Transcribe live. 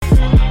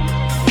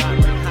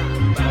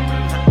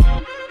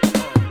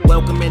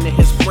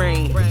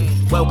brain.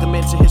 Welcome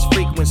into his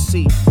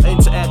frequency.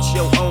 Enter at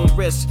your own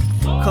risk.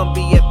 Come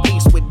be at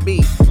peace with me.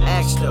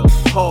 Ask the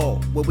Paul,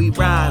 where we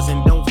rise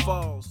and don't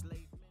fall.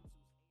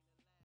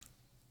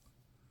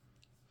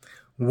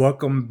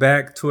 Welcome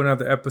back to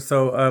another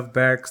episode of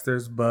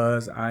Baxter's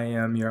Buzz. I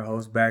am your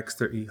host,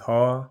 Baxter E.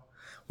 Hall.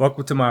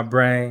 Welcome to my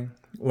brain.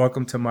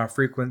 Welcome to my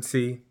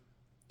frequency.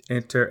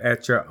 Enter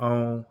at your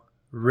own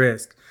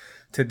risk.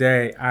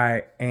 Today,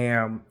 I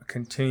am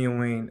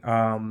continuing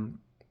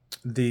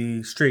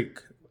the streak.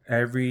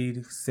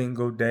 Every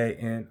single day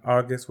in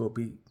August, we'll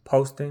be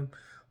posting.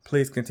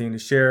 Please continue to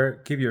share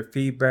it. Give your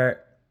feedback.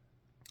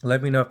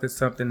 Let me know if it's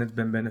something that's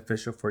been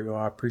beneficial for you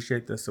all. I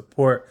appreciate the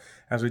support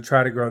as we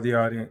try to grow the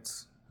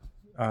audience.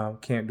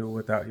 Can't do it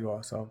without you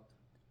all. So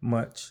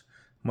much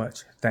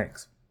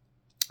thanks.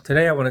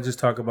 Today, I want to just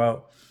talk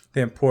about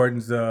the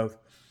importance of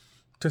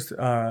just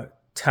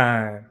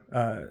time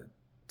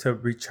to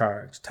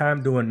recharge.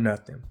 Time doing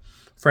nothing.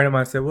 A friend of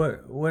mine said,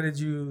 what did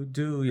you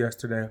do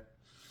yesterday?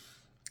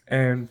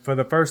 And for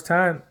the first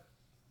time,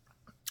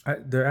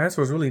 the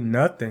answer was really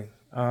nothing.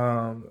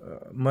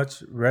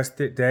 Much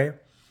rested day.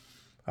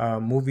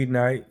 Movie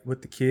night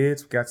with the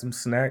kids. We got some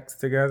snacks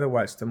together,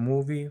 watched the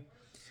movie.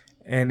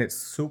 And it's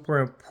super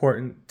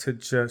important to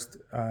just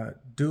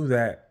do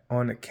that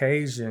on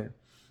occasion.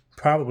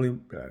 Probably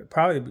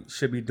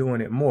should be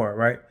doing it more,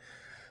 right?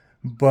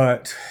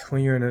 But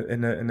when you're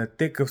in the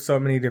thick of so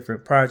many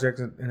different projects,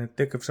 in the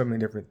thick of so many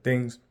different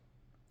things,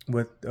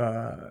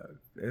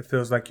 it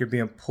feels like you're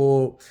being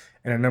pulled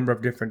in a number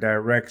of different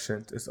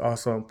directions. It's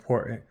also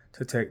important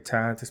to take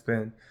time to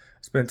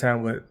spend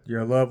time with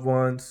your loved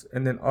ones,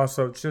 and then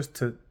also just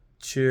to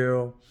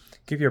chill,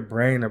 give your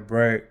brain a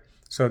break,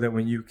 so that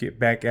when you get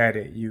back at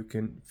it, you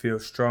can feel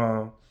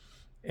strong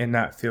and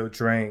not feel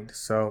drained.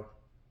 So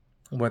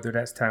whether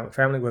that's time with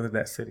family, whether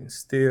that's sitting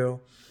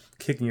still,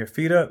 kicking your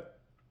feet up,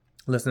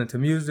 listening to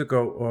music,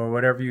 or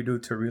whatever you do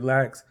to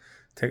relax,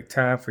 take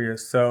time for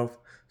yourself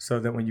so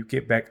that when you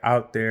get back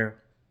out there,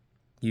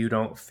 you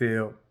don't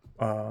feel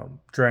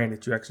drained,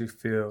 that you actually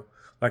feel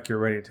like you're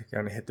ready to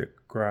kind of hit the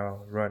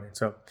ground running.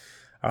 So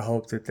I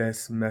hope that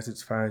this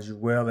message finds you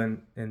well,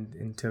 and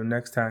until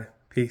next time,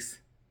 peace.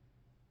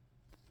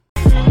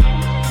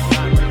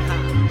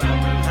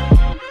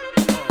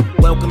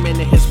 Welcome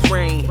into his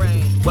brain.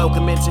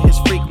 Welcome into his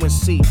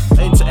frequency.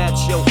 Enter at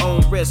your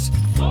own risk.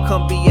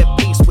 Come be at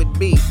peace with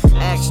me.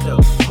 Ask the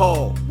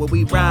Paul, where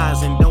we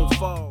rise and don't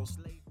fall.